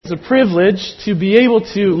It's a privilege to be able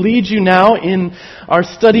to lead you now in our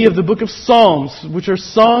study of the book of Psalms, which are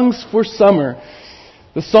songs for summer.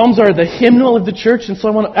 The Psalms are the hymnal of the church, and so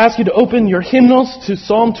I want to ask you to open your hymnals to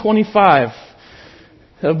Psalm 25.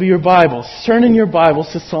 That'll be your Bibles. Turn in your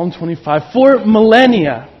Bibles to Psalm 25. For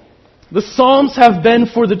millennia, the Psalms have been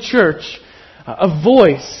for the church a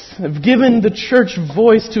voice, have given the church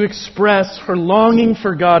voice to express her longing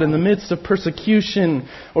for God in the midst of persecution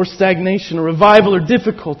or stagnation or revival or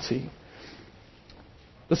difficulty.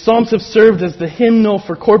 The Psalms have served as the hymnal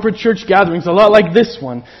for corporate church gatherings, a lot like this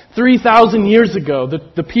one. 3,000 years ago,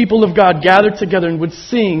 the people of God gathered together and would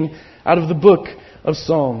sing out of the book of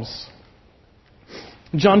Psalms.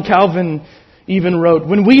 John Calvin even wrote,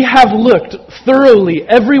 "When we have looked thoroughly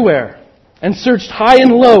everywhere and searched high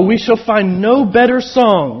and low, we shall find no better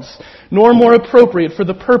songs, nor more appropriate for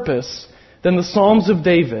the purpose, than the Psalms of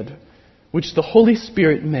David, which the Holy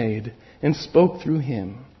Spirit made and spoke through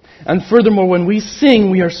him. And furthermore, when we sing,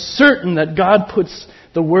 we are certain that God puts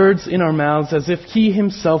the words in our mouths as if He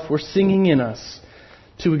Himself were singing in us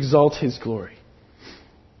to exalt His glory."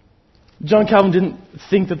 John Calvin didn't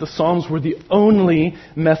think that the Psalms were the only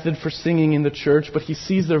method for singing in the church, but he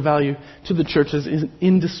sees their value to the church as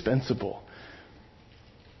indispensable.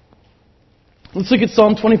 Let's look at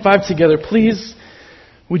Psalm 25 together. Please,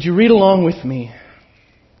 would you read along with me?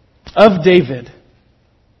 Of David.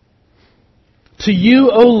 To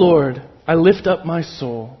you, O Lord, I lift up my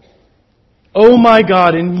soul. O my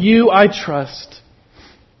God, in you I trust.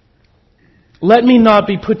 Let me not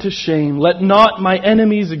be put to shame. Let not my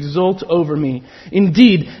enemies exult over me.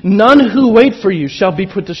 Indeed, none who wait for you shall be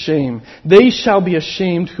put to shame. They shall be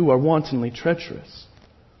ashamed who are wantonly treacherous.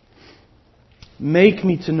 Make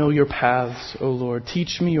me to know your paths, O Lord.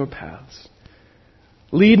 Teach me your paths.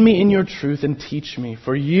 Lead me in your truth and teach me.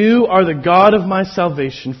 For you are the God of my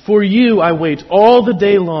salvation. For you I wait all the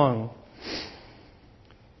day long.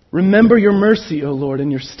 Remember your mercy, O Lord,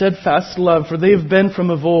 and your steadfast love, for they have been from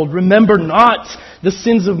of old. Remember not the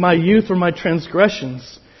sins of my youth or my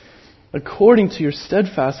transgressions. According to your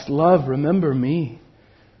steadfast love, remember me,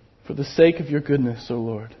 for the sake of your goodness, O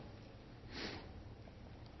Lord.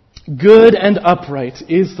 Good and upright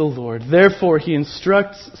is the Lord. Therefore He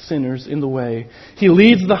instructs sinners in the way. He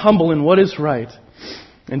leads the humble in what is right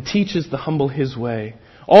and teaches the humble His way.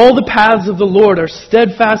 All the paths of the Lord are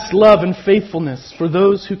steadfast love and faithfulness for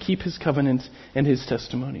those who keep His covenant and His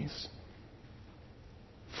testimonies.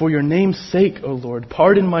 For your name's sake, O Lord,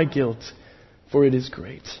 pardon my guilt, for it is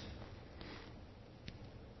great.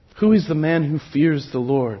 Who is the man who fears the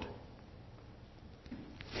Lord?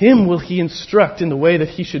 Him will He instruct in the way that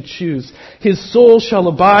he should choose. His soul shall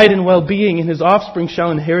abide in well-being, and his offspring shall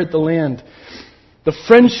inherit the land. The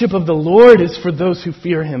friendship of the Lord is for those who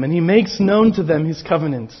fear Him, and He makes known to them His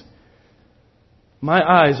covenant. My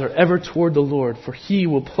eyes are ever toward the Lord, for He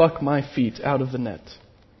will pluck my feet out of the net.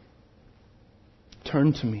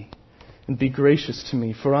 Turn to me and be gracious to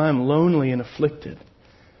me, for I am lonely and afflicted.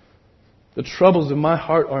 The troubles of my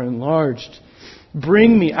heart are enlarged.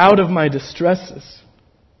 Bring me out of my distresses.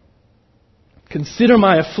 Consider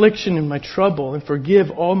my affliction and my trouble, and forgive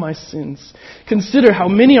all my sins. Consider how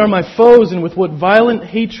many are my foes, and with what violent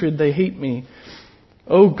hatred they hate me.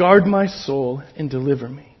 O guard my soul and deliver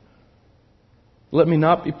me. Let me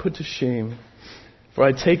not be put to shame, for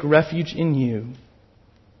I take refuge in you.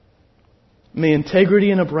 May integrity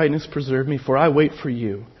and uprightness preserve me, for I wait for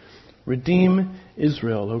you. Redeem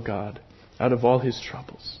Israel, O God, out of all his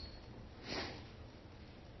troubles.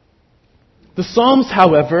 The Psalms,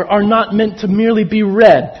 however, are not meant to merely be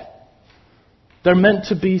read. They're meant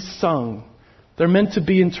to be sung. They're meant to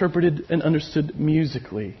be interpreted and understood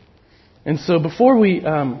musically. And so before we,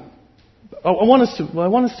 I want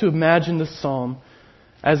us to imagine the psalm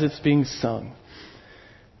as it's being sung.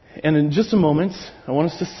 And in just a moment, I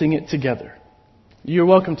want us to sing it together. You're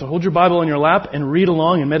welcome to hold your Bible in your lap and read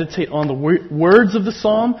along and meditate on the words of the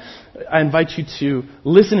psalm. I invite you to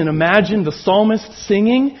listen and imagine the psalmist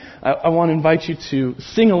singing. I want to invite you to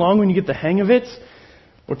sing along when you get the hang of it,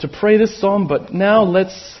 or to pray this psalm. But now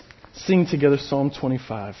let's sing together Psalm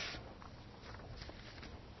 25.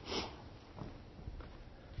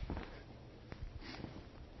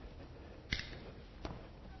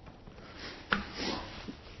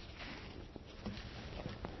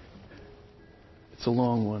 It's a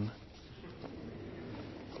long one.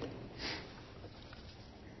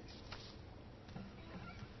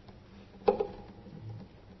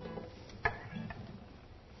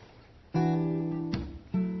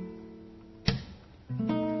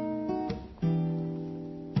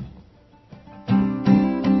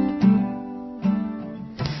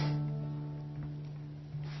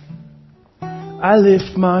 I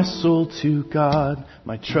lift my soul to God,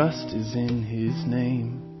 my trust is in His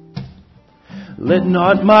name. Let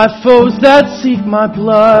not my foes that seek my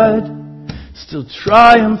blood still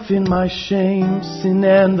triumph in my shame. Sin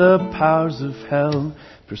and the powers of hell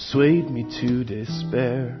persuade me to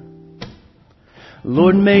despair.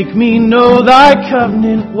 Lord, make me know Thy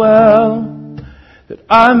covenant well, that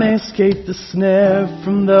I may escape the snare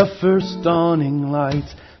from the first dawning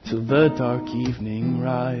light till the dark evening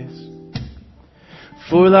rise.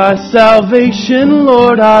 For Thy salvation,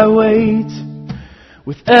 Lord, I wait.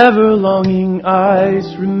 With ever-longing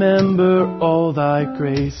eyes, remember all Thy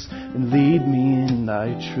grace and lead me in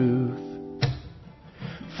Thy truth.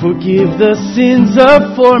 Forgive the sins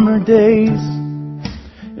of former days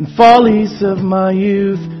and follies of my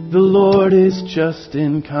youth. The Lord is just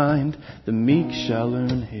and kind, the meek shall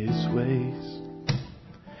learn His ways.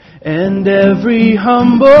 And every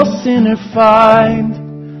humble sinner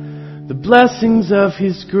find the blessings of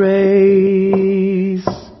His grace.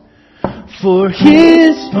 For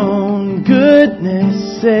His own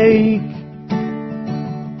goodness' sake,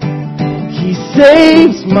 He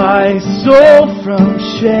saves my soul from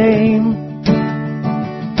shame.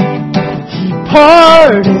 He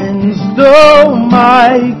pardons though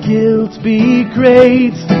my guilt be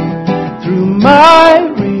great, through my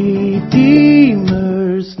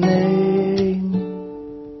Redeemer's name.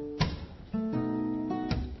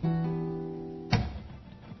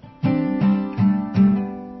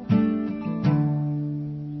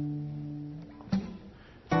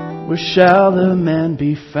 Where shall the man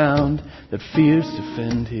be found that fears to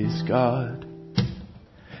offend his God,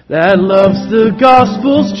 that loves the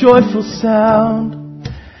gospel's joyful sound,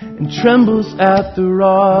 and trembles at the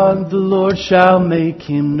rod? The Lord shall make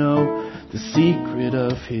him know the secret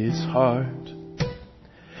of his heart.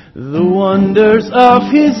 The wonders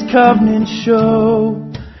of His covenant show,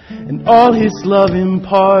 and all His love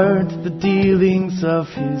impart. The dealings of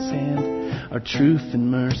His hand are truth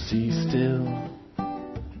and mercy still.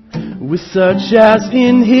 With such as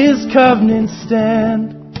in His covenant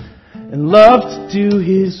stand, and love to do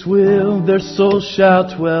His will, their souls shall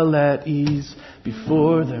dwell at ease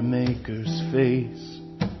before their Maker's face.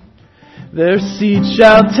 Their seed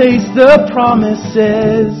shall taste the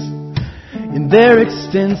promises in their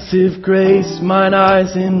extensive grace. Mine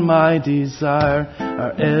eyes and my desire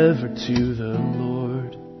are ever to the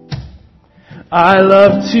Lord. I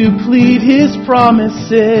love to plead His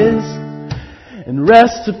promises and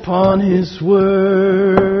rest upon His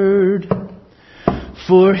word.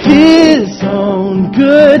 For His own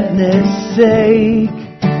goodness' sake,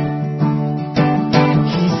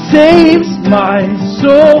 He saves my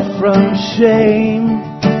soul from shame.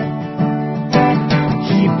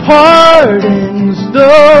 He pardons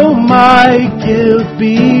though my guilt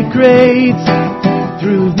be great,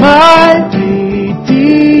 through my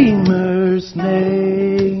Redeemer's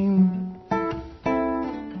name.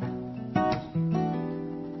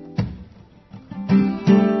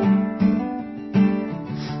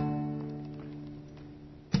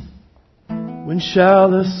 When shall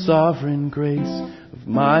the sovereign grace of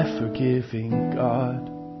my forgiving God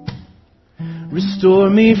restore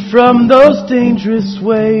me from those dangerous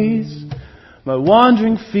ways my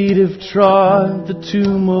wandering feet have trod? The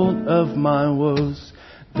tumult of my woes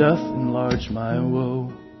doth enlarge my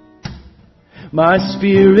woe. My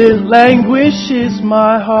spirit languishes,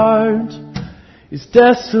 my heart is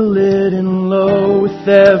desolate and low. With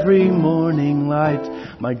every morning light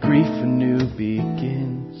my grief anew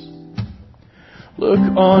begins. Look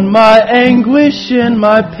on my anguish and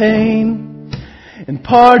my pain, and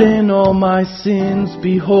pardon all my sins.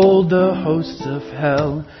 Behold the hosts of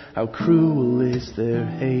hell, how cruel is their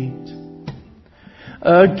hate.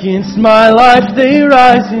 Against my life they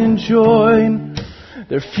rise and join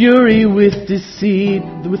their fury with deceit.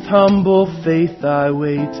 With humble faith I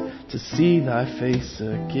wait to see Thy face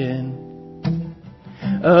again.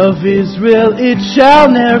 Of Israel it shall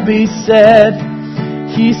ne'er be said,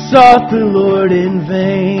 he sought the Lord in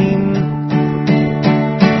vain.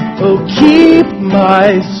 Oh, keep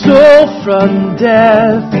my soul from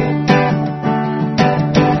death,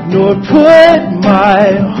 nor put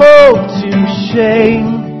my hope to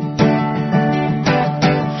shame.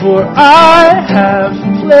 For I have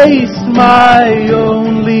placed my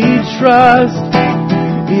only trust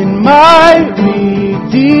in my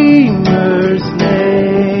Redeemer's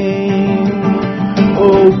name.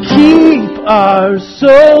 Oh, keep our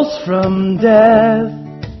souls from death,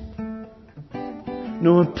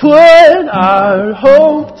 nor put our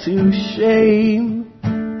hope to shame.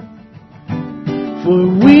 For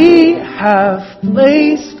we have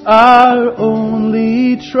placed our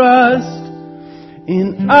only trust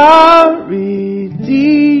in our Redeemer's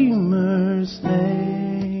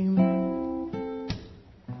name.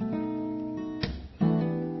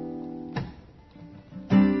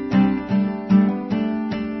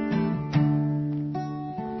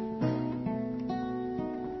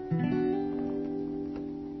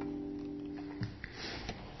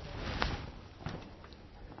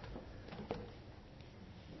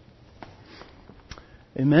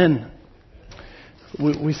 Amen.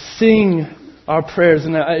 We sing our prayers,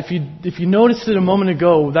 and if you noticed it a moment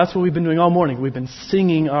ago, that's what we've been doing all morning. We've been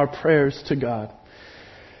singing our prayers to God.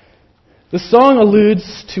 The song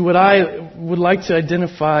alludes to what I would like to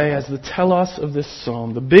identify as the telos of this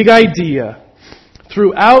psalm, the big idea.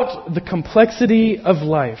 Throughout the complexity of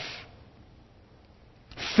life,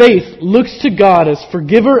 faith looks to God as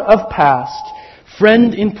forgiver of past,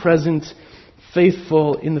 friend in present,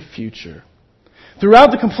 faithful in the future.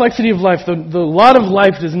 Throughout the complexity of life, the lot of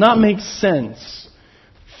life does not make sense.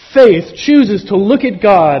 Faith chooses to look at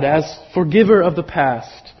God as forgiver of the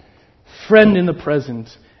past, friend in the present,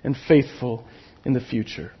 and faithful in the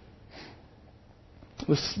future.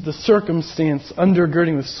 The circumstance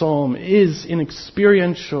undergirding the psalm is an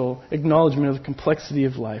experiential acknowledgement of the complexity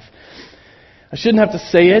of life. I shouldn't have to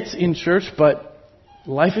say it in church, but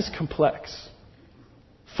life is complex.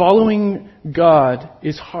 Following God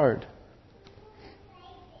is hard.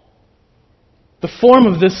 The form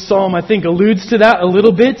of this psalm, I think, alludes to that a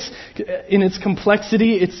little bit in its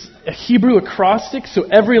complexity. It's a Hebrew acrostic, so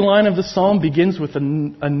every line of the psalm begins with a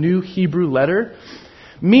new Hebrew letter,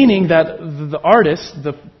 meaning that the artist,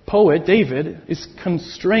 the poet, David, is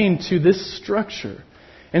constrained to this structure.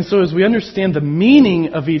 And so as we understand the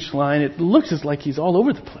meaning of each line, it looks as like he's all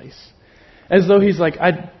over the place. As though he's like,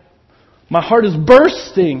 my heart is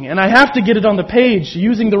bursting, and I have to get it on the page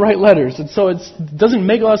using the right letters. And so it doesn't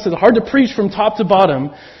make a lot of sense. It's hard to preach from top to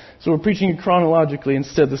bottom, so we're preaching it chronologically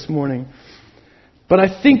instead this morning. But I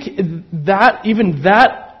think that, even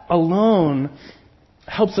that alone,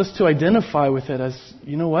 helps us to identify with it as,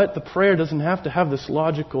 you know what, the prayer doesn't have to have this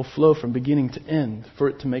logical flow from beginning to end for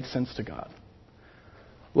it to make sense to God.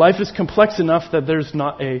 Life is complex enough that there's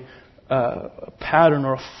not a pattern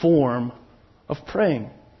or a form of praying.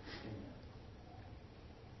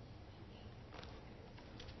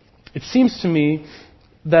 It seems to me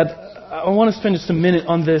that I want to spend just a minute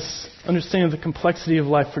on this understanding of the complexity of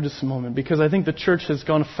life for just a moment, because I think the church has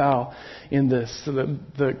gone afoul in this. So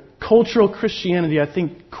the cultural Christianity, I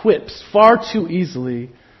think, quips far too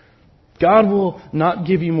easily, God will not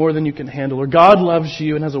give you more than you can handle, or God loves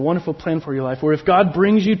you and has a wonderful plan for your life, or if God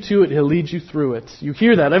brings you to it, He'll lead you through it. You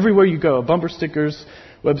hear that everywhere you go, bumper stickers,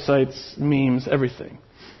 websites, memes, everything.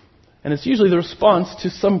 And it's usually the response to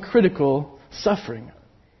some critical suffering.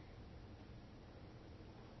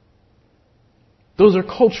 Those are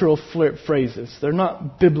cultural phrases. They're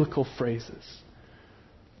not biblical phrases.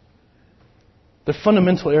 The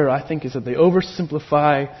fundamental error, I think, is that they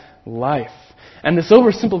oversimplify life. And this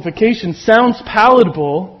oversimplification sounds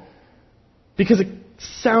palatable because it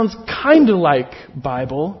sounds kind of like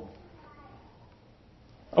Bible.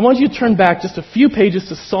 I want you to turn back just a few pages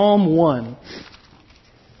to Psalm 1.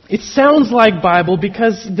 It sounds like Bible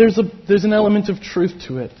because there's an element of truth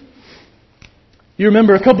to it. You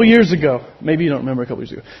remember a couple years ago, maybe you don't remember a couple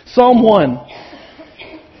years ago, Psalm 1.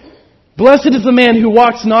 Blessed is the man who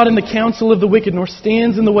walks not in the counsel of the wicked, nor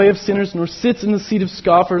stands in the way of sinners, nor sits in the seat of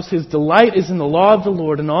scoffers. His delight is in the law of the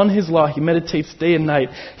Lord, and on His law he meditates day and night.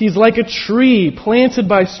 He's like a tree planted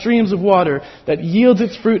by streams of water that yields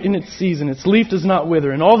its fruit in its season. Its leaf does not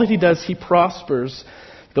wither. In all that he does, he prospers.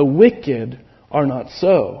 The wicked are not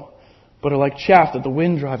so, but are like chaff that the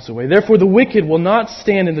wind drives away. Therefore the wicked will not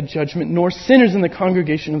stand in the judgment, nor sinners in the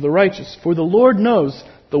congregation of the righteous. For the Lord knows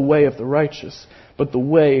the way of the righteous, but the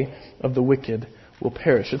way of the wicked will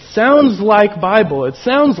perish. It sounds like Bible. It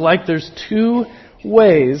sounds like there's two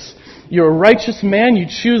ways. You're a righteous man, you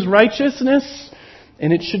choose righteousness,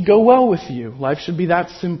 and it should go well with you. Life should be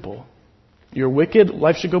that simple. You're wicked,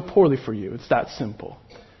 life should go poorly for you. It's that simple.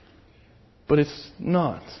 But it's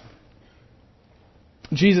not.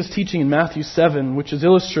 Jesus' teaching in Matthew 7, which is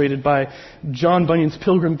illustrated by John Bunyan's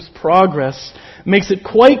Pilgrim's Progress, makes it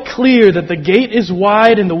quite clear that the gate is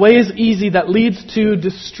wide and the way is easy that leads to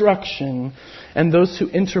destruction, and those who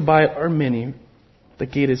enter by it are many. The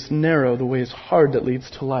gate is narrow, the way is hard that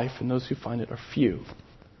leads to life, and those who find it are few.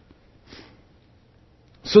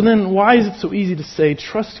 So then, why is it so easy to say,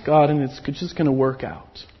 trust God and it's just going to work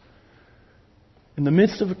out? In the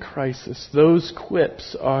midst of a crisis, those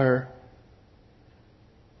quips are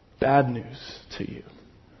bad news to you.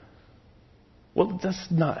 Well,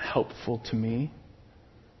 that's not helpful to me.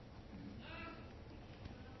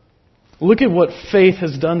 Look at what faith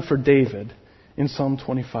has done for David in Psalm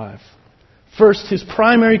 25. First, his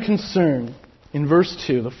primary concern in verse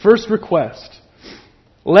 2, the first request,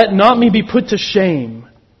 let not me be put to shame.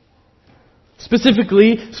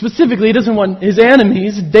 Specifically, he doesn't want his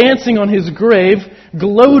enemies dancing on his grave,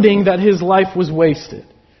 gloating that his life was wasted.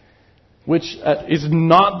 Which is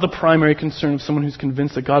not the primary concern of someone who's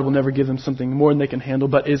convinced that God will never give them something more than they can handle,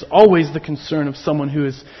 but is always the concern of someone who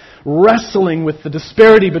is wrestling with the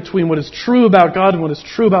disparity between what is true about God and what is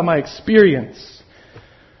true about my experience.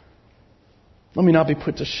 Let me not be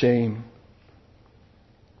put to shame.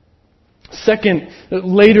 Second,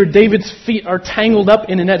 later David's feet are tangled up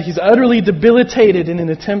in a net. He's utterly debilitated in an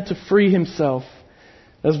attempt to free himself.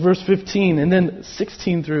 That's verse 15. And then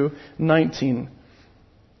 16 through 19.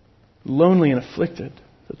 Lonely and afflicted,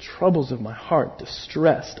 the troubles of my heart,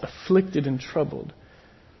 distressed, afflicted and troubled.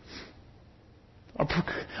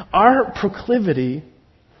 Our proclivity,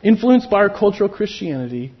 influenced by our cultural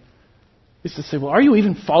Christianity, is to say, well, are you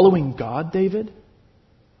even following God, David?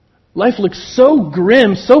 Life looks so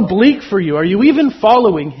grim, so bleak for you. Are you even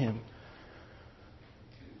following Him?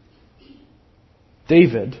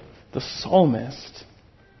 David, the psalmist,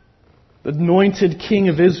 the anointed king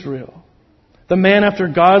of Israel, the man after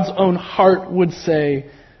God's own heart, would say,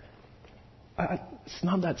 it's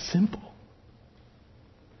not that simple.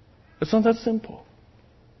 It's not that simple.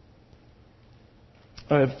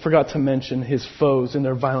 I forgot to mention his foes and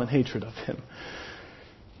their violent hatred of him.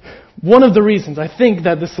 One of the reasons I think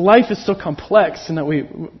that this life is so complex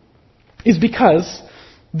and is because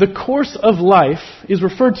the course of life is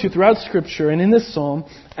referred to throughout Scripture and in this psalm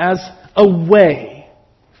as a way.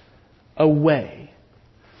 A way.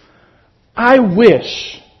 I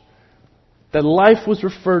wish that life was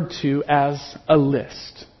referred to as a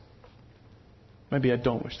list. Maybe I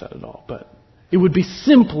don't wish that at all, but it would be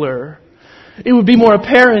simpler. It would be more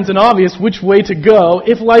apparent and obvious which way to go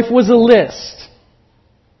if life was a list.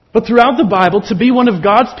 But throughout the Bible, to be one of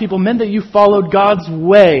God's people meant that you followed God's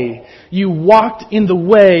way. You walked in the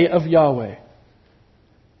way of Yahweh.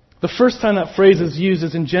 The first time that phrase is used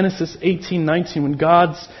is in Genesis 18:19 when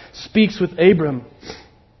God speaks with Abram.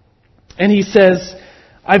 And He says,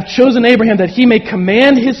 I've chosen Abraham that he may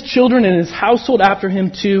command his children and his household after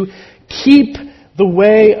him to keep the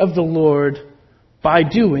way of the Lord by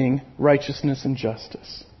doing righteousness and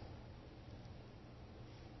justice.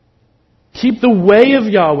 Keep the way of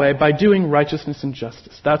Yahweh by doing righteousness and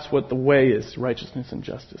justice. That's what the way is, righteousness and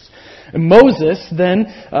justice. And Moses then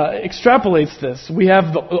extrapolates this. We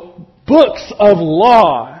have the books of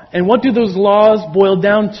law. And what do those laws boil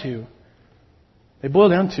down to? They boil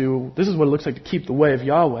down to, this is what it looks like to keep the way of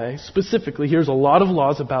Yahweh. Specifically, here's a lot of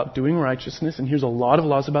laws about doing righteousness, and here's a lot of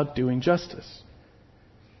laws about doing justice.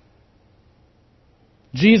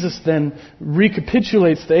 Jesus then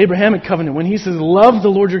recapitulates the Abrahamic covenant when He says, love the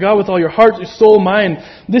Lord your God with all your heart, your soul, mind.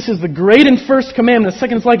 This is the great and first commandment. The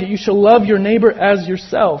second is like it. You shall love your neighbor as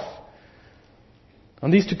yourself.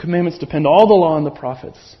 On these two commandments depend all the law and the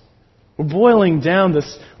prophets. We're boiling down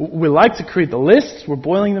this. We like to create the lists. We're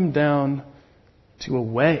boiling them down to a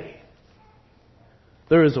way.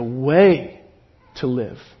 There is a way to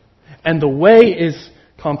live. And the way is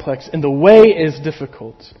complex. And the way is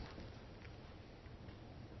difficult.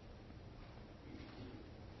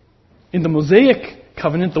 In the Mosaic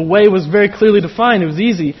covenant, the way was very clearly defined. It was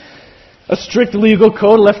easy. A strict legal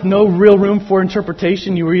code left no real room for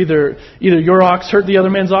interpretation. You were either your ox hurt the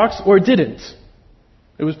other man's ox or it didn't.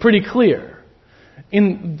 It was pretty clear.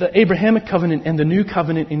 In the Abrahamic covenant and the new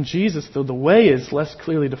covenant in Jesus, though, the way is less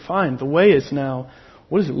clearly defined. The way is now,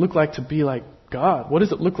 what does it look like to be like God? What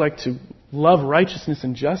does it look like to love righteousness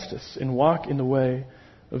and justice and walk in the way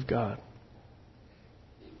of God?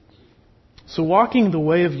 So walking the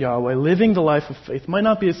way of Yahweh, living the life of faith, might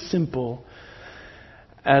not be as simple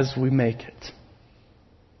as we make it.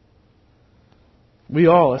 We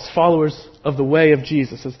all, as followers of the way of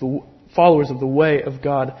Jesus, as the followers of the way of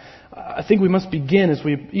God, I think we must begin, as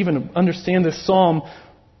we even understand this psalm,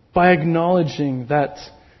 by acknowledging that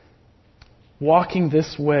walking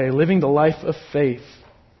this way, living the life of faith,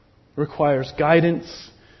 requires guidance,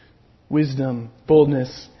 wisdom,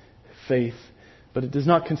 boldness, faith. But it does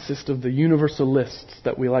not consist of the universal lists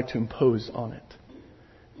that we like to impose on it.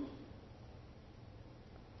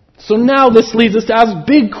 So now this leads us to ask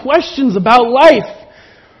big questions about life.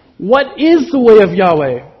 What is the way of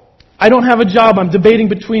Yahweh? I don't have a job. I'm debating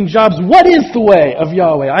between jobs. What is the way of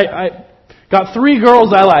Yahweh? I got 3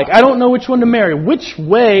 girls I like. I don't know which one to marry. Which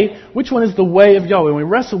one is the way of Yahweh? When we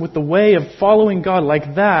wrestle with the way of following God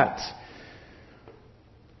like that,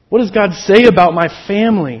 what does God say about my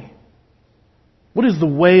family? What is the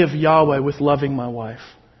way of Yahweh with loving my wife?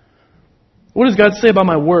 What does God say about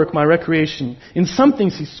my work, my recreation? In some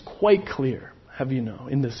things He's quite clear, have you know,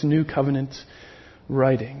 in this new covenant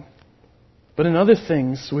writing. But in other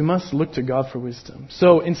things, we must look to God for wisdom.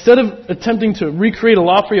 So instead of attempting to recreate a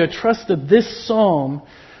law for you, I trust that this psalm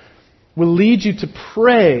will lead you to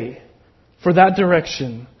pray for that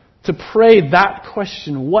direction, to pray that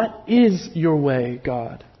question, what is your way,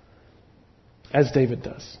 God? As David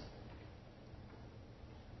does.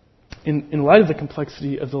 In light of the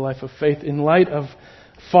complexity of the life of faith, in light of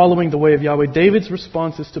following the way of Yahweh, David's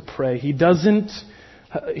response is to pray. He doesn't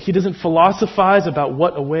philosophize about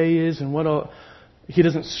what a way is and he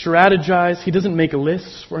doesn't strategize. He doesn't make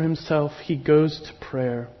lists for himself. He goes to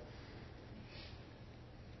prayer.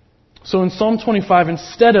 So in Psalm 25,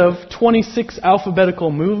 instead of 26 alphabetical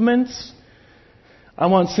movements, I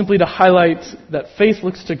want simply to highlight that faith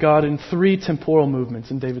looks to God in 3 temporal movements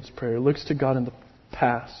in David's prayer. It looks to God in the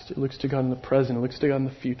past. It looks to God in the present. It looks to God in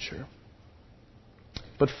the future.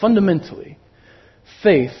 But fundamentally,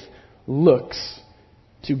 faith looks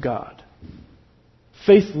to God.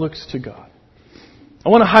 Faith looks to God. I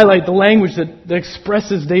want to highlight the language that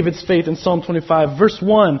expresses David's faith in Psalm 25. Verse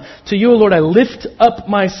 1, to you, O Lord, I lift up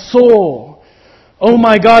my soul. O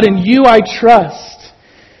my God, in you I trust.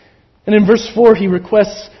 And in verse 4, he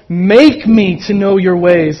requests, make me to know your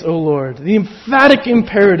ways, O Lord. The emphatic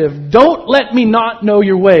imperative, don't let me not know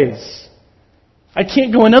your ways. I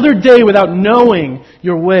can't go another day without knowing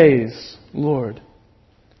your ways, Lord.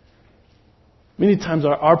 Many times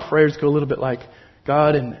our prayers go a little bit like,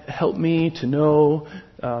 God, and help me to know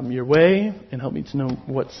your way, and help me to know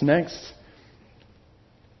what's next.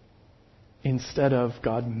 Instead of,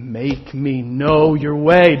 God, make me know your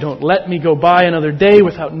way. Don't let me go by another day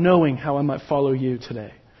without knowing how I might follow you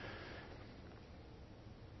today.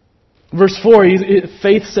 Verse 4,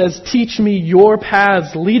 faith says, teach me your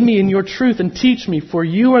paths, lead me in your truth, and teach me, for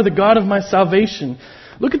you are the God of my salvation.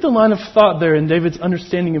 Look at the line of thought there in David's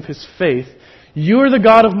understanding of his faith. You are the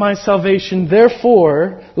God of my salvation,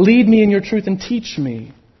 therefore lead me in your truth and teach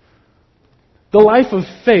me. The life of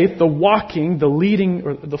faith, the walking, the leading,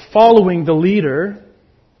 or the following the leader,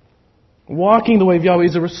 walking the way of Yahweh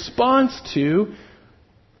is a response to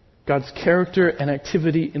God's character and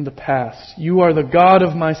activity in the past. You are the God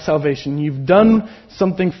of my salvation. You've done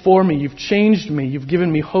something for me. You've changed me. You've given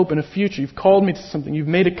me hope and a future. You've called me to something. You've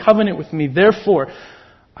made a covenant with me. Therefore,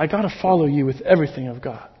 I got to follow you with everything I've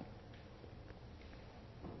got.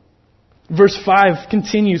 Verse 5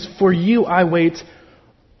 continues, for you I wait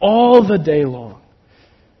all the day long.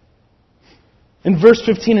 In verse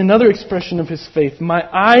 15, another expression of his faith, my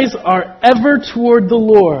eyes are ever toward the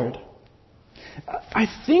Lord. I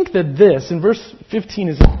think that this, in verse 15,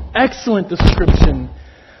 is an excellent description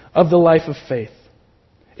of the life of faith.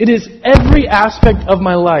 It is every aspect of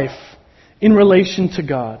my life in relation to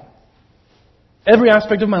God. Every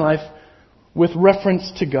aspect of my life with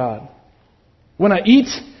reference to God. When I eat,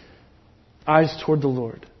 eyes toward the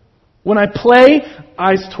Lord. When I play,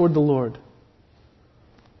 eyes toward the Lord.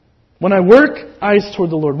 When I work, eyes toward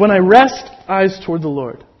the Lord. When I rest, eyes toward the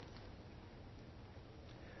Lord.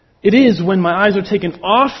 It is when my eyes are taken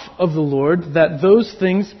off of the Lord that those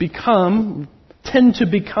things tend to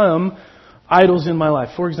become idols in my life.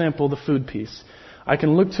 For example, the food piece. I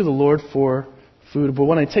can look to the Lord for food, but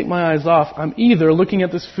when I take my eyes off, I'm either looking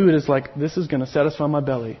at this food as like, this is going to satisfy my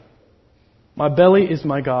belly. My belly is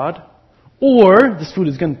my God. Or, this food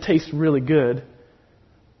is going to taste really good.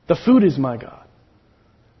 The food is my God.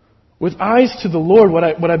 With eyes to the Lord,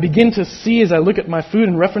 what I begin to see as I look at my food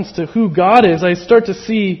in reference to who God is, I start to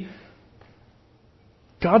see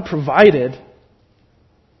God provided.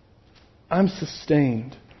 I'm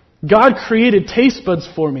sustained. God created taste buds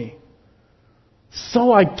for me.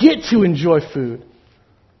 So I get to enjoy food.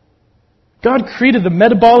 God created the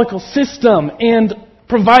metabolical system and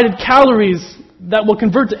provided calories that will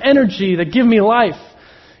convert to energy, that give me life.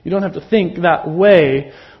 You don't have to think that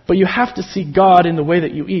way, but you have to see God in the way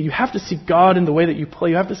that you eat. You have to see God in the way that you play.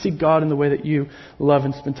 You have to see God in the way that you love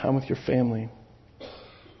and spend time with your family.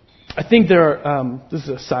 I think there are, this is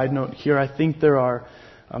a side note here, I think there are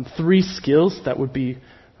 3 skills that would be,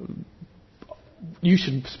 you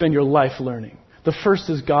should spend your life learning. The first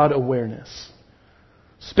is God awareness.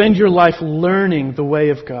 Spend your life learning the way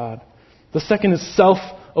of God. The second is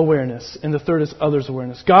self-awareness. And the third is others'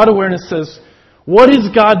 awareness. God awareness says, what is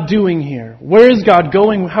God doing here? Where is God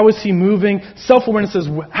going? How is He moving? Self-awareness says,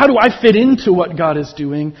 how do I fit into what God is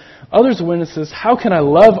doing? Others' awareness says, how can I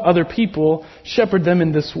love other people, shepherd them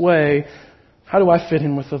in this way? How do I fit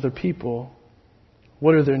in with other people?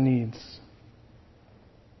 What are their needs?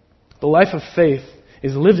 The life of faith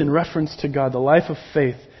is lived in reference to God. The life of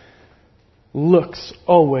faith looks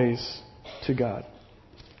always to God.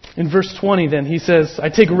 In verse 20 then, he says, I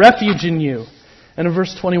take refuge in you. And in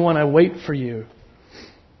verse 21, I wait for you.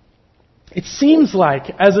 It seems like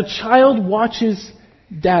as a child watches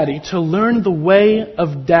Daddy to learn the way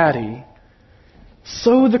of Daddy,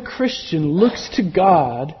 so the Christian looks to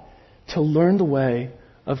God to learn the way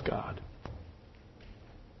of God.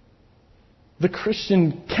 The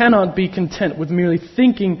Christian cannot be content with merely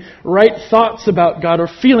thinking right thoughts about God or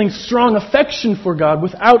feeling strong affection for God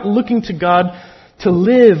without looking to God to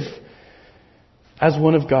live as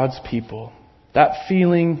one of God's people. That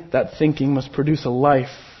feeling, that thinking must produce a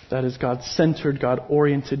life that is God-centered,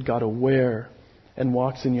 God-oriented, God-aware, and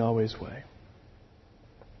walks in Yahweh's way.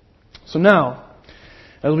 So now,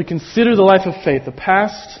 as we consider the life of faith, the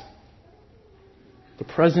past, the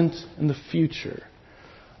present, and the future,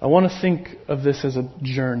 I want to think of this as a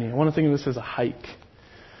journey. I want to think of this as a hike.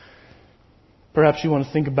 Perhaps you want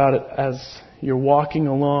to think about it as you're walking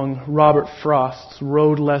along Robert Frost's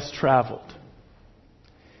Road Less Traveled.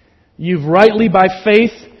 You've rightly, by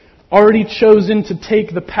faith, already chosen to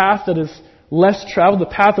take the path that is less traveled, the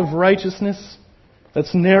path of righteousness,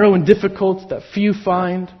 that's narrow and difficult, that few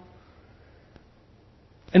find.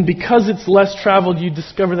 And because it's less traveled, you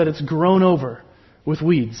discover that it's grown over with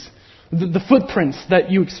weeds. The footprints that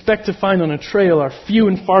you expect to find on a trail are few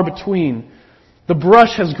and far between. The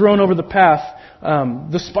brush has grown over the path.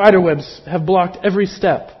 The spider webs have blocked every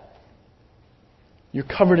step. You're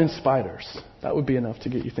covered in spiders. That would be enough to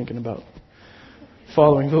get you thinking about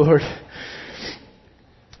following the Lord.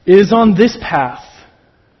 It is on this path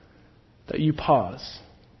that you pause.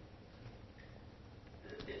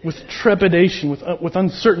 With trepidation, with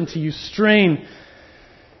uncertainty, you strain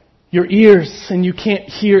your ears and you can't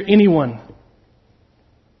hear anyone.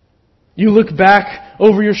 You look back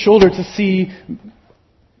over your shoulder to see,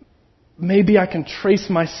 maybe I can trace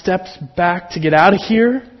my steps back to get out of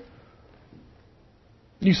here.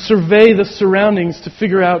 You survey the surroundings to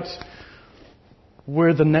figure out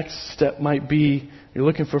where the next step might be. You're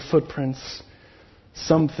looking for footprints,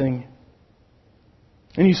 something.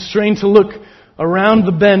 And you strain to look around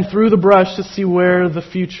the bend, through the brush, to see where the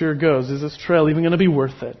future goes. Is this trail even going to be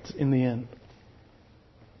worth it in the end?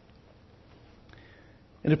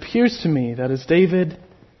 It appears to me that as David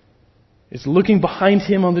is looking behind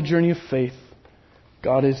him on the journey of faith,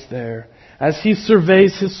 God is there. As he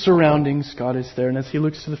surveys his surroundings, God is there. And as he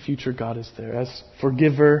looks to the future, God is there. As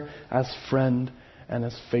forgiver, as friend, and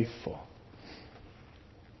as faithful.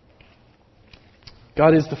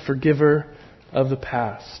 God is the forgiver of the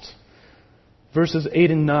past. Verses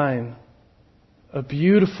 8 and 9, a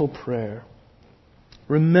beautiful prayer.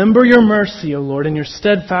 Remember your mercy, O Lord, and your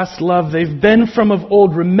steadfast love. They've been from of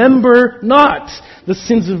old. Remember not the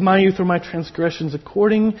sins of my youth or my transgressions.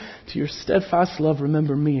 According to your steadfast love,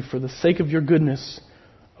 remember me for the sake of your goodness,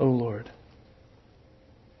 O Lord.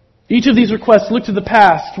 Each of these requests look to the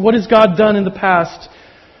past. What has God done in the past?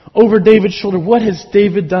 Over David's shoulder, what has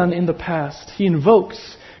David done in the past? He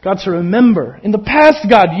invokes God to remember. In the past,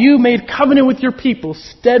 God, you made covenant with your people,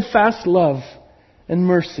 steadfast love and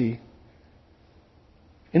mercy.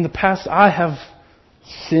 In the past, I have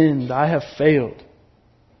sinned. I have failed.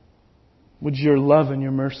 Would your love and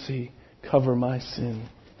your mercy cover my sin?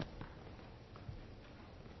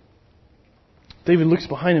 David looks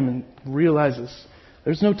behind him and realizes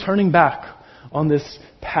there's no turning back on this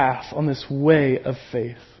path, on this way of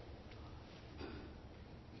faith.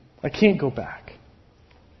 I can't go back.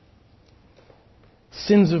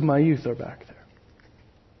 Sins of my youth are back there.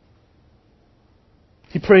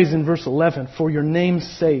 He prays in verse 11, for your name's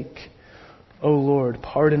sake, O Lord,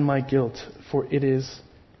 pardon my guilt, for it is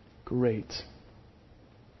great.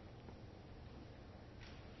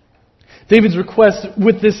 David's request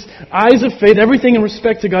with this eyes of faith, everything in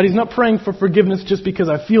respect to God. He's not praying for forgiveness just because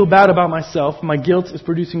I feel bad about myself. My guilt is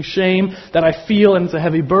producing shame that I feel and it's a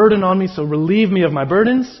heavy burden on me, so relieve me of my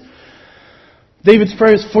burdens. David's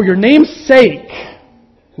prayer is, for your name's sake,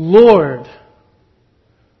 Lord,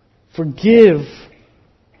 forgive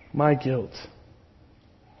my guilt.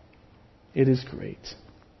 It is great.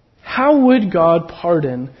 How would God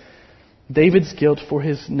pardon David's guilt for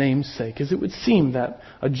his name's sake? As it would seem that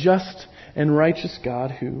a just and righteous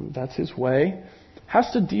God, who that's his way, has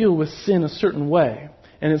to deal with sin a certain way.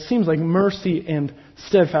 And it seems like mercy and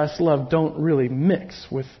steadfast love don't really mix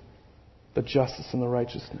with the justice and the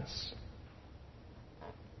righteousness.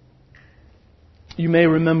 You may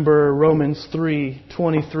remember Romans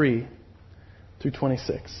 3:23 through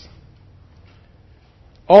 26.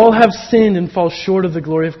 All have sinned and fall short of the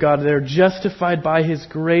glory of God. They are justified by His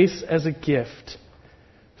grace as a gift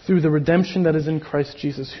through the redemption that is in Christ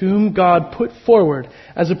Jesus, whom God put forward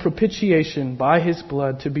as a propitiation by His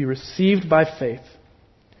blood to be received by faith.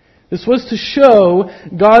 This was to show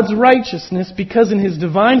God's righteousness because in His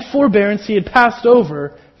divine forbearance He had passed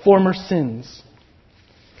over former sins.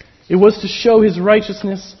 It was to show His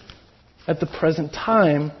righteousness at the present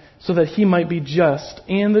time so that He might be just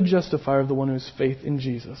and the justifier of the one who has faith in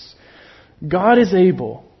Jesus. God is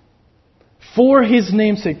able, for His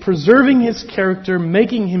name's sake, preserving His character,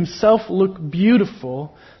 making Himself look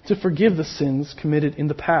beautiful, to forgive the sins committed in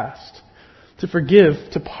the past, to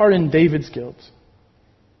forgive, to pardon David's guilt,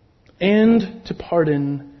 and to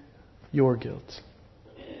pardon your guilt.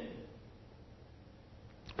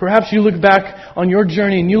 Perhaps you look back on your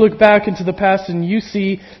journey and you look back into the past and you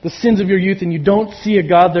see the sins of your youth and you don't see a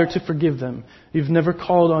God there to forgive them. You've never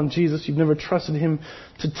called on Jesus. You've never trusted Him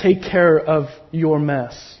to take care of your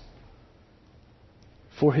mess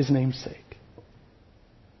for His name's sake.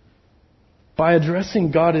 By addressing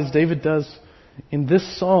God as David does in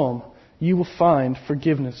this psalm, you will find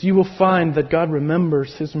forgiveness. You will find that God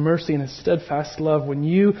remembers His mercy and His steadfast love. When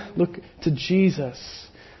you look to Jesus,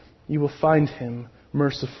 you will find Him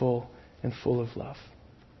merciful and full of love.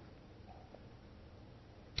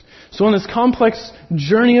 So on this complex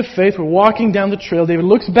journey of faith, we're walking down the trail. David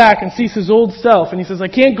looks back and sees his old self and he says, I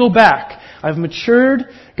can't go back. I've matured.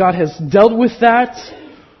 God has dealt with that.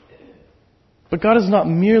 But God is not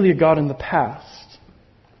merely a God in the past.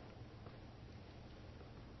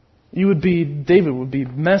 David would be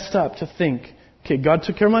messed up to think, okay, God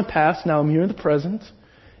took care of my past, now I'm here in the present,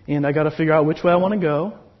 and I got to figure out which way I want to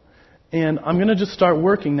go. And I'm going to just start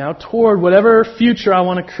working now toward whatever future I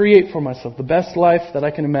want to create for myself, the best life that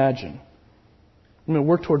I can imagine. I'm going to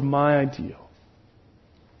work toward my ideal.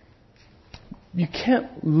 You can't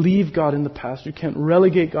leave God in the past. You can't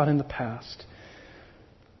relegate God in the past.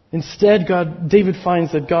 Instead, David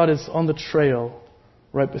finds that God is on the trail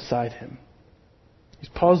right beside him. He's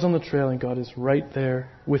paused on the trail and God is right there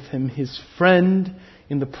with him, his friend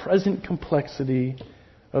in the present complexity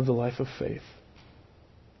of the life of faith.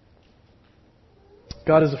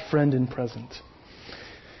 God is a friend in present.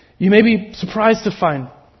 You may be surprised to find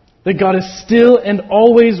that God is still and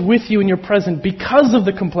always with you in your present because of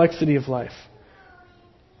the complexity of life.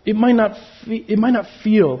 It might not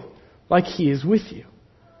feel like He is with you.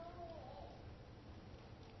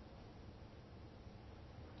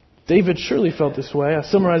 David surely felt this way. I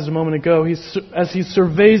summarized a moment ago. As he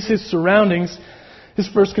surveys his surroundings, his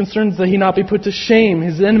first concern is that he not be put to shame.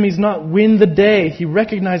 His enemies not win the day. He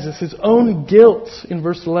recognizes his own guilt in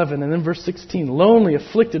verse 11 and then verse 16. Lonely,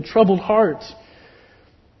 afflicted, troubled heart.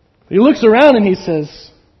 He looks around and he says,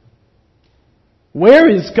 where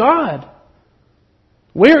is God?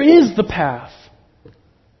 Where is the path?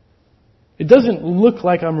 It doesn't look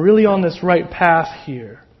like I'm really on this right path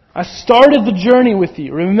here. I started the journey with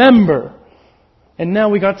you, remember. And now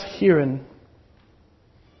we got to here and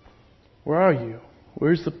where are you?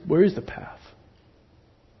 Where is the path?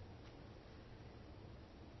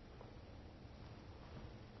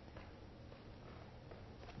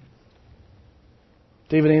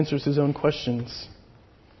 David answers his own questions.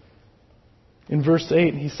 In verse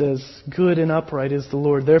 8 he says, good and upright is the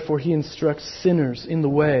Lord, therefore He instructs sinners in the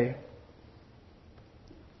way.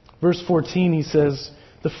 Verse 14 he says,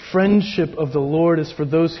 the friendship of the Lord is for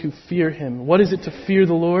those who fear Him. What is it to fear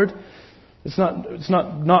the Lord? It's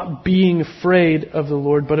not being afraid of the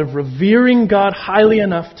Lord, but of revering God highly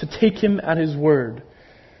enough to take Him at His word.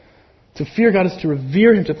 To fear God is to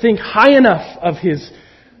revere Him, to think high enough of His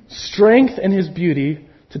strength and His beauty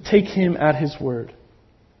to take Him at His word.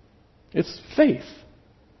 It's faith.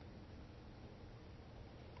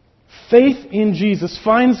 Faith in Jesus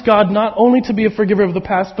finds God not only to be a forgiver of the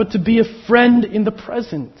past, but to be a friend in the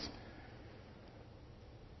present.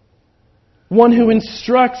 One who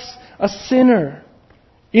instructs a sinner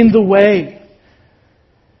in the way.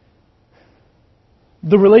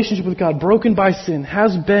 The relationship with God, broken by sin,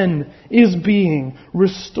 is being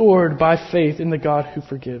restored by faith in the God who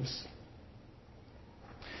forgives.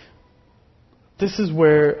 This is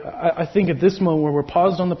where, I think at this moment where we're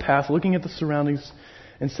paused on the path, looking at the surroundings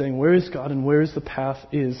and saying, where is God and where is the path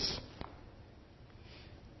is.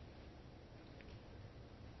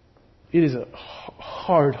 It is a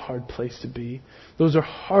hard place to be. Those are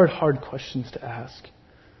hard questions to ask.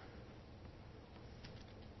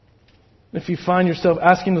 If you find yourself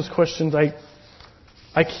asking those questions,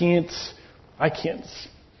 I can't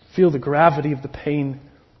feel the gravity of the pain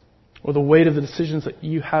or the weight of the decisions that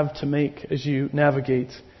you have to make as you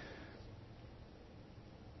navigate.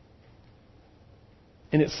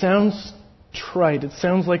 And it sounds trite, it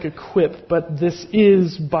sounds like a quip, but this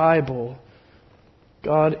is Bible.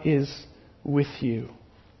 God is with you.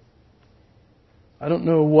 I don't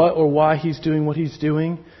know what or why He's doing what He's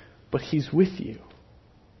doing, but He's with you.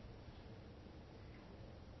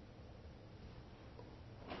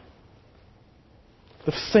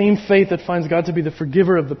 The same faith that finds God to be the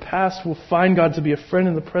forgiver of the past will find God to be a friend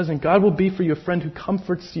in the present. God will be for you a friend who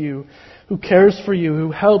comforts you, who cares for you,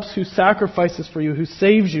 who helps, who sacrifices for you, who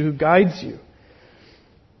saves you, who guides you.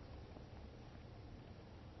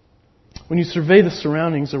 When you survey the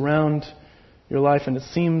surroundings around your life and it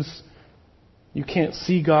seems you can't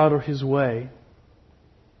see God or His way,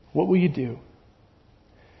 what will you do?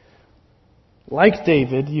 Like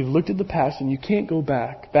David, you've looked at the past and you can't go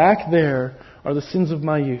back. Back there are the sins of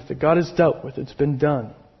my youth that God has dealt with. It's been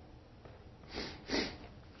done.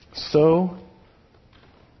 So,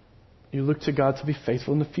 you look to God to be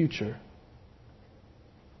faithful in the future.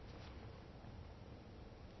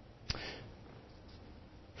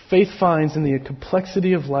 Faith finds in the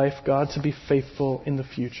complexity of life God to be faithful in the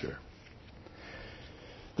future.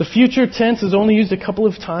 The future tense is only used a couple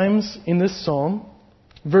of times in this psalm.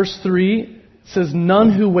 Verse 3 says,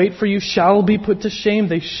 none who wait for you shall be put to shame.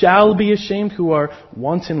 They shall be ashamed who are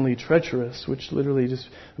wantonly treacherous, which literally just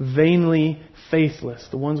vainly faithless.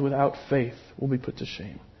 The ones without faith will be put to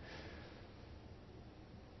shame.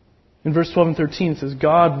 In verse 12 and 13 it says,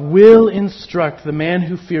 God will instruct the man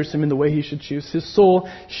who fears Him in the way he should choose. His soul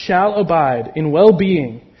shall abide in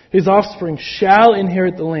well-being. His offspring shall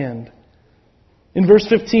inherit the land. In verse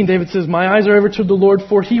 15, David says, my eyes are ever to the Lord,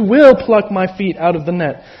 for He will pluck my feet out of the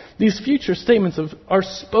net. These future statements are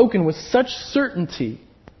spoken with such certainty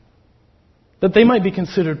that they might be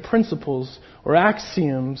considered principles or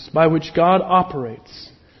axioms by which God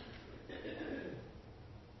operates.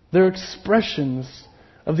 They're expressions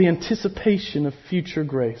of the anticipation of future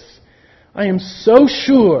grace. I am so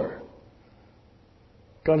sure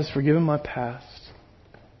God has forgiven my past.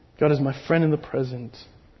 God is my friend in the present.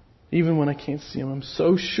 Even when I can't see Him, I'm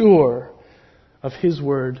so sure of His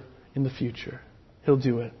word in the future. He'll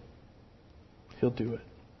do it. He'll do it.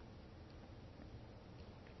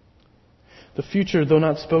 The future, though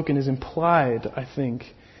not spoken, is implied, I think,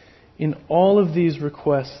 in all of these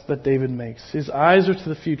requests that David makes. His eyes are to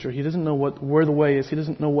the future. He doesn't know where the way is. He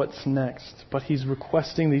doesn't know what's next. But he's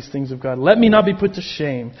requesting these things of God. Let me not be put to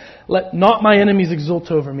shame. Let not my enemies exult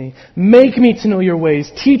over me. Make me to know your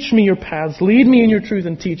ways. Teach me your paths. Lead me in your truth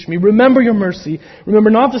and teach me. Remember your mercy. Remember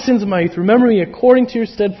not the sins of my youth. Remember me according to your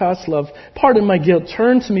steadfast love. Pardon my guilt.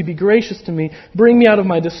 Turn to me. Be gracious to me. Bring me out of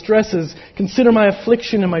my distresses. Consider my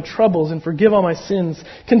affliction and my troubles and forgive all my sins.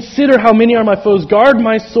 Consider how many are my foes. Guard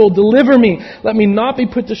my soul. Deliver me. Let me not be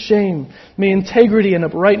put to shame. May integrity and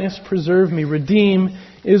uprightness preserve me. Redeem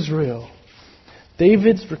Israel.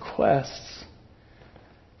 David's requests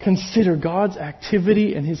consider God's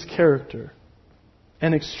activity and His character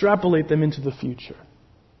and extrapolate them into the future.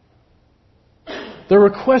 The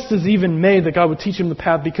request is even made that God would teach him the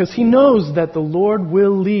path because he knows that the Lord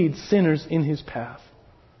will lead sinners in His path.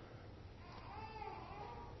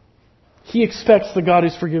 He expects the God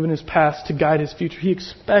who's forgiven his past to guide his future. He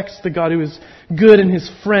expects the God who is good and his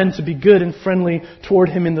friend to be good and friendly toward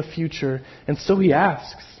him in the future. And so he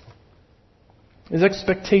asks. His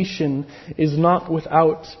expectation is not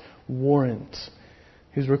without warrant.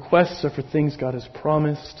 His requests are for things God has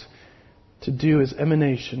promised to do as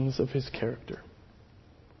emanations of His character.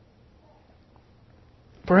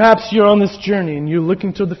 Perhaps you're on this journey and you're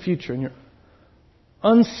looking toward the future and you're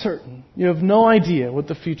uncertain. You have no idea what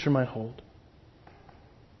the future might hold.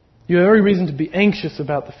 You have every reason to be anxious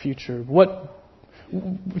about the future. If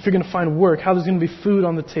you're going to find work, how there's going to be food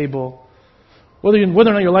on the table, whether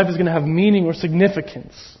or not your life is going to have meaning or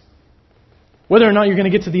significance, whether or not you're going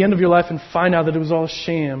to get to the end of your life and find out that it was all a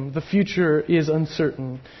sham. The future is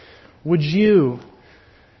uncertain. Would you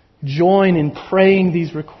join in praying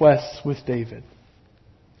these requests with David?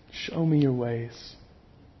 Show me your ways.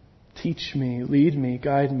 Teach me, lead me,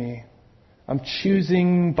 guide me. I'm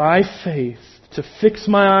choosing by faith to fix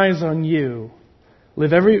my eyes on You.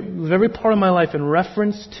 Live every part of my life in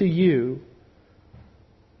reference to You.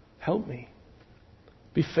 Help me.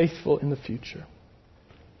 Be faithful in the future.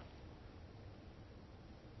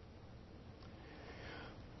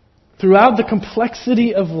 Throughout the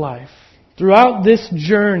complexity of life, throughout this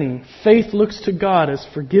journey, faith looks to God as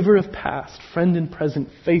forgiver of past, friend in present,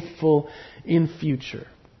 faithful in future.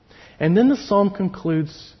 And then the psalm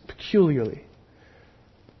concludes peculiarly.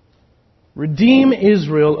 Redeem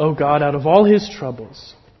Israel, O God, out of all his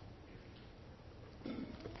troubles.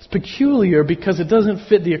 It's peculiar because it doesn't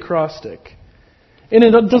fit the acrostic. And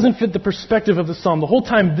it doesn't fit the perspective of the psalm. The whole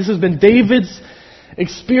time this has been David's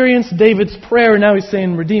experienced David's prayer, and now he's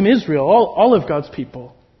saying, redeem Israel, all of God's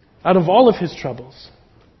people, out of all of his troubles.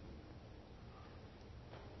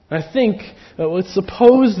 I think it's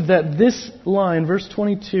supposed that this line, verse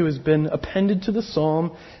 22, has been appended to the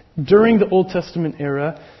psalm during the Old Testament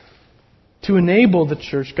era to enable the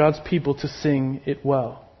church, God's people, to sing it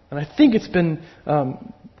well. And I think it's been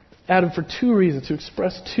added for two reasons, to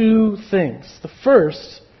express two things. The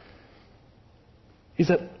first is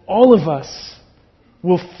that all of us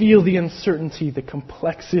will feel the uncertainty, the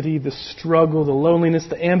complexity, the struggle, the loneliness,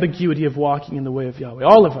 the ambiguity of walking in the way of Yahweh.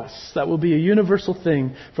 All of us. That will be a universal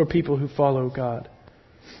thing for people who follow God.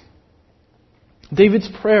 David's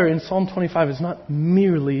prayer in Psalm 25 is not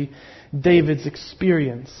merely David's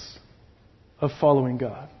experience of following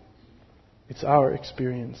God. It's our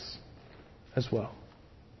experience as well.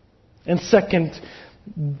 And second,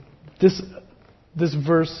 this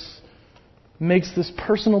verse makes this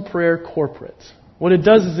personal prayer corporate. What it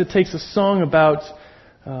does is it takes a song about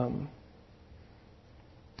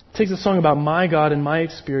my God and my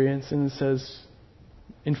experience, and it says,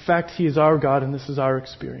 in fact, He is our God and this is our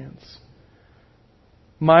experience.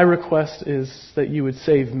 My request is that you would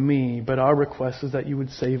save me, but our request is that you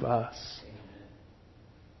would save us.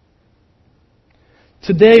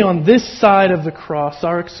 Today, on this side of the cross,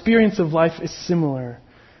 our experience of life is similar.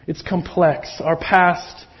 It's complex. Our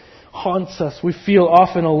past haunts us. We feel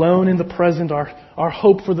often alone in the present. Our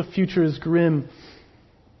hope for the future is grim.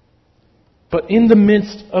 But in the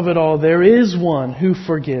midst of it all, there is one who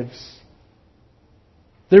forgives.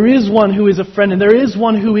 There is one who is a friend, and there is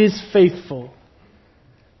one who is faithful.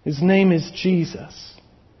 His name is Jesus.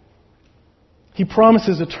 He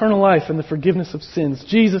promises eternal life and the forgiveness of sins.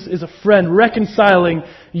 Jesus is a friend reconciling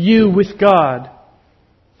you with God.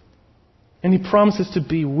 And He promises to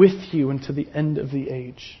be with you until the end of the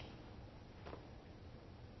age.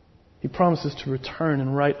 He promises to return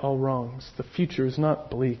and right all wrongs. The future is not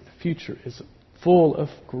bleak. The future is full of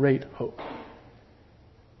great hope.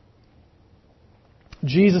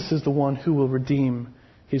 Jesus is the one who will redeem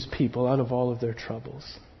His people out of all of their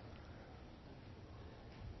troubles.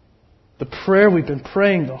 The prayer we've been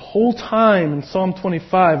praying the whole time in Psalm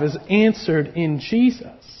 25 is answered in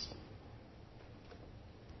Jesus.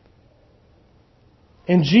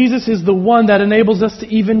 And Jesus is the one that enables us to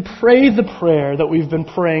even pray the prayer that we've been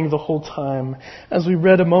praying the whole time. As we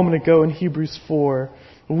read a moment ago in Hebrews 4,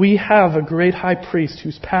 we have a great high priest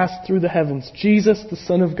who's passed through the heavens, Jesus, the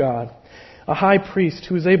Son of God, a high priest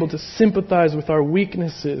who is able to sympathize with our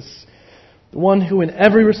weaknesses, the one who in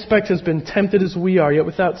every respect has been tempted as we are, yet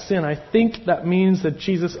without sin. I think that means that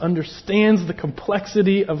Jesus understands the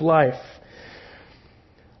complexity of life.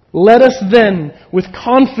 Let us then, with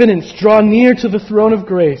confidence, draw near to the throne of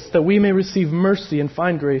grace, that we may receive mercy and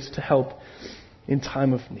find grace to help in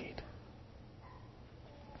time of need.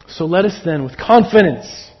 So let us then, with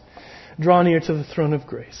confidence, draw near to the throne of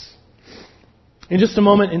grace. In just a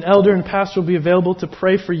moment, an elder and pastor will be available to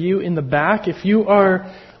pray for you in the back. If you're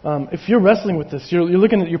wrestling with this, you're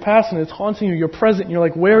looking at your past and it's haunting you, you're present, and you're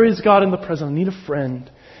like, where is God in the present? I need a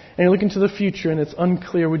friend. And you're looking to the future and it's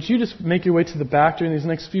unclear. Would you just make your way to the back during these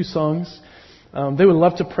next few songs? They would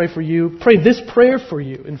love to pray for you. Pray this prayer for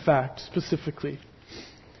you, in fact, specifically.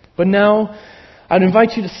 But now, I'd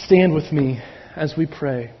invite you to stand with me as we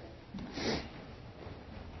pray.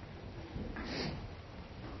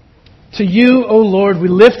 To you, O Lord, we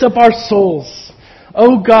lift up our souls.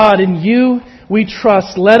 O God, in you we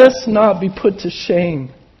trust. Let us not be put to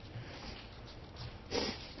shame.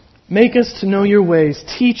 Make us to know your ways.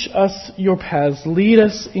 Teach us your paths. Lead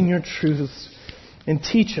us in your truths. And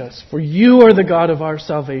teach us. For you are the God of our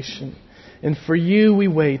salvation. And for you we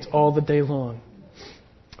wait all the day long.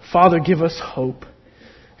 Father, give us hope.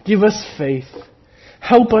 Give us faith.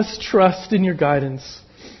 Help us trust in your guidance.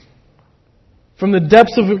 From the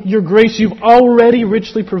depths of your grace, you've already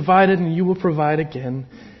richly provided, and you will provide again.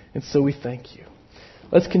 And so we thank you.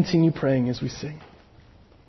 Let's continue praying as we sing.